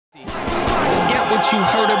what you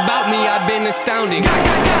heard about me, I've been astounding.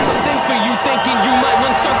 Got something for you thinking you might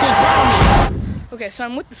run circles around me. Okay, so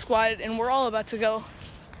I'm with the squad and we're all about to go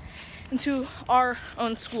into our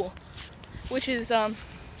own school, which is in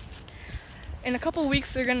a couple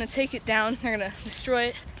weeks they're gonna take it down, they're gonna destroy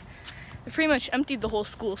it. They pretty much emptied the whole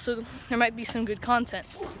school, so there might be some good content.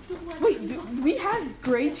 Wait, do we have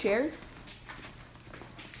gray chairs?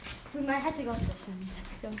 We might have to go to this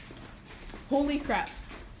one. Holy crap.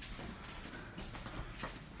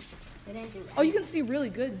 They didn't do it. Oh, you can see really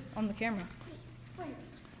good on the camera. Wait.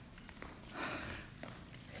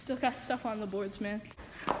 Still got stuff on the boards, man.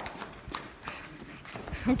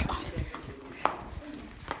 Oh god.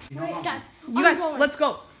 Wait, guys. You guys, let's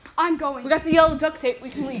go. I'm going. We got the yellow duct tape, we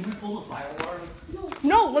can leave. Can you pull the fire alarm?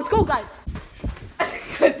 No, let's go, guys.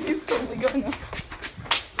 He's totally going up.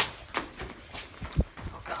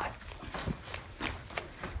 Oh god.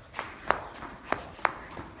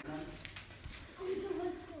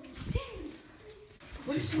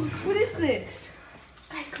 What is this?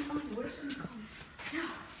 Guys, come on. What if somebody comes?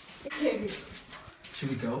 Should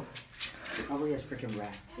we go? It probably has freaking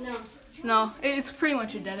rats. No. No, it's pretty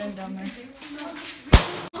much a dead end down there.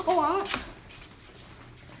 Oh,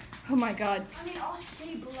 Oh my god. I mean, I'll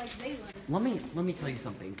stay, but like they would. Let me tell you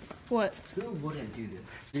something. What? Who wouldn't do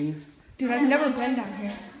this? Green? Dude, I've never been down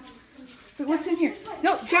here. Wait, what's in here?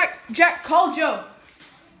 No, Jack, call Joe.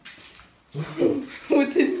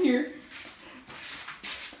 What's in here?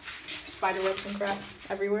 Spider webs and crap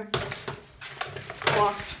everywhere.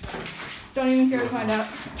 Locked. Don't even care to find out.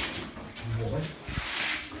 What?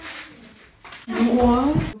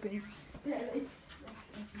 What? Yeah, it's.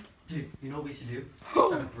 Dude, you know what we should do? I'm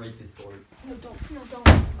trying to break this board. No, don't.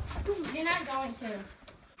 You're not going to.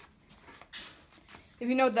 If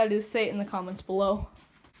you know what that is, say it in the comments below.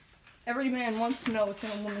 Every man wants to know what's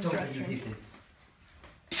in a woman's Don't let restroom. you take this.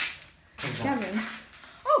 Kevin.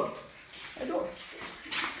 Oh, a door.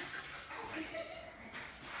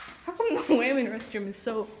 How come the women's restroom is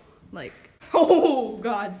so, like, oh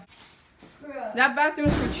god. Bruh. That bathroom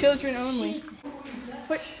is for children only. Jesus.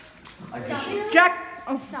 Wait, I got you. Jack.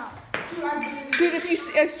 Oh, Stop. dude,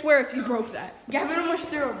 I swear if you broke that. Gavin almost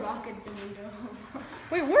threw a rocket at the window.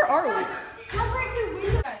 Wait, where are we? Don't break the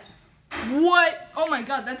window. What? Oh my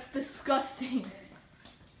god, that's disgusting.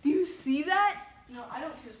 Do you see that? No, I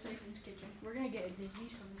don't feel safe in this kitchen. We're gonna get a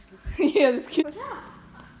disease from this kitchen. Yeah, this kid. Yeah.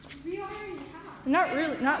 We already have. Not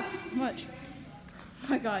really, not much. Oh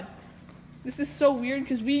my god. This is so weird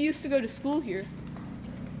because we used to go to school here.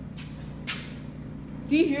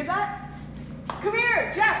 Do you hear that? Come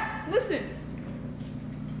here, Jack, listen.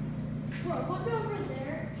 Bro, look over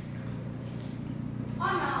there.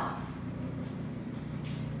 I'm out.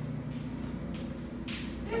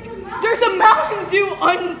 There's a Mountain Dew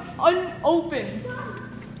unopened.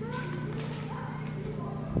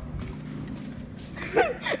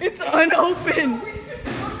 It's unopened.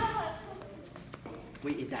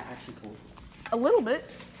 Wait, is that actually cold? A little bit.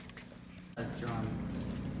 John.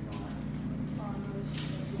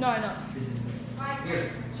 No, I know.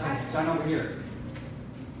 Here, shine over here.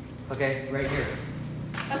 Okay, right here.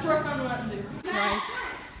 That's where I found the Mountain Dew. Nice.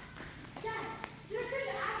 Guys, there could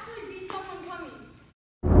actually be someone coming.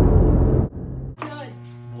 Good.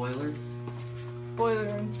 Boilers. Boiler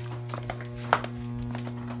room.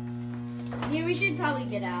 Yeah, we should probably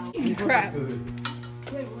get out. Crap. Good.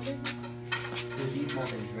 Wait, what is it? There's these small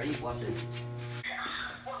things. Ready? Watch this.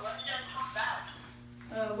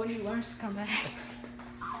 When he learns to come back.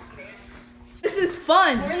 This is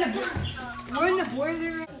fun. We're in the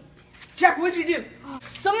boiler room. Jack, what'd you do?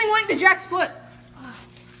 Something went into Jack's foot.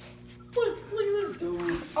 Look at this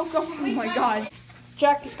dude. Oh, God. Oh my god.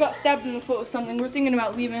 Jack got stabbed in the foot with something. We're thinking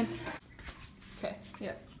about leaving. Okay,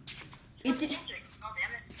 yeah. It did.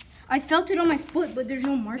 I felt it on my foot, but there's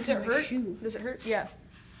no mark Does it on my hurt? shoe. Does it hurt? Yeah.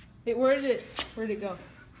 Where'd it go?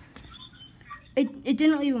 It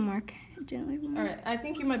didn't leave a mark. It didn't leave a mark. Alright, I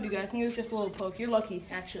think you might be good. I think it was just a little poke. You're lucky,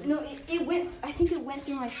 actually. No, it went. I think it went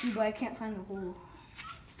through my shoe, but I can't find the hole.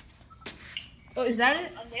 Oh, is that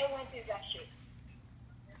it? A nail went through that shoe.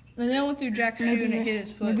 The nail went through Jack's shoe and it hit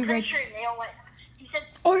his foot. Maybe right. Pretty sure a nail went. He said.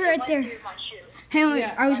 Oh, it right went there. through my shoe. Hang on,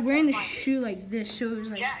 Yeah. I was wearing the shoe like this, so it was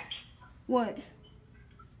like Jack, what?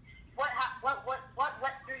 what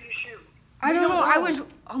went through your shoe? I don't don't know. know. I was.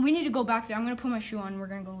 We need to go back there. I'm gonna put my shoe on. We're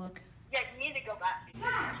gonna go look. Yeah, you need to go back.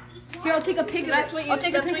 Here, I'll take a pic of That's it. what you- I'll take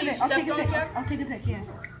a that's pic what of you it. I'll take a stepped on, pic. Jack? I'll take a pic. Yeah.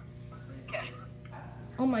 Okay.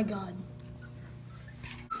 Oh my god.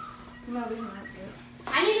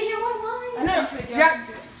 I need to get one line. No, Jack.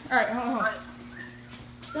 Alright, hold on.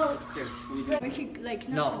 Don't. We could like.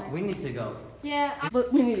 Not No, tonight. we need to go. Yeah.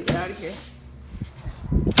 But we need to get out of here.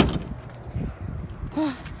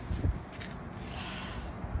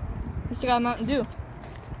 Still got Mountain Dew.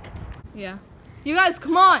 Yeah. You guys,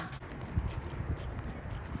 come on!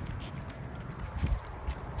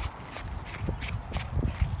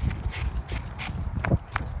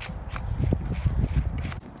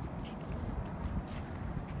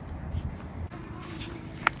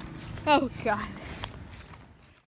 Oh God.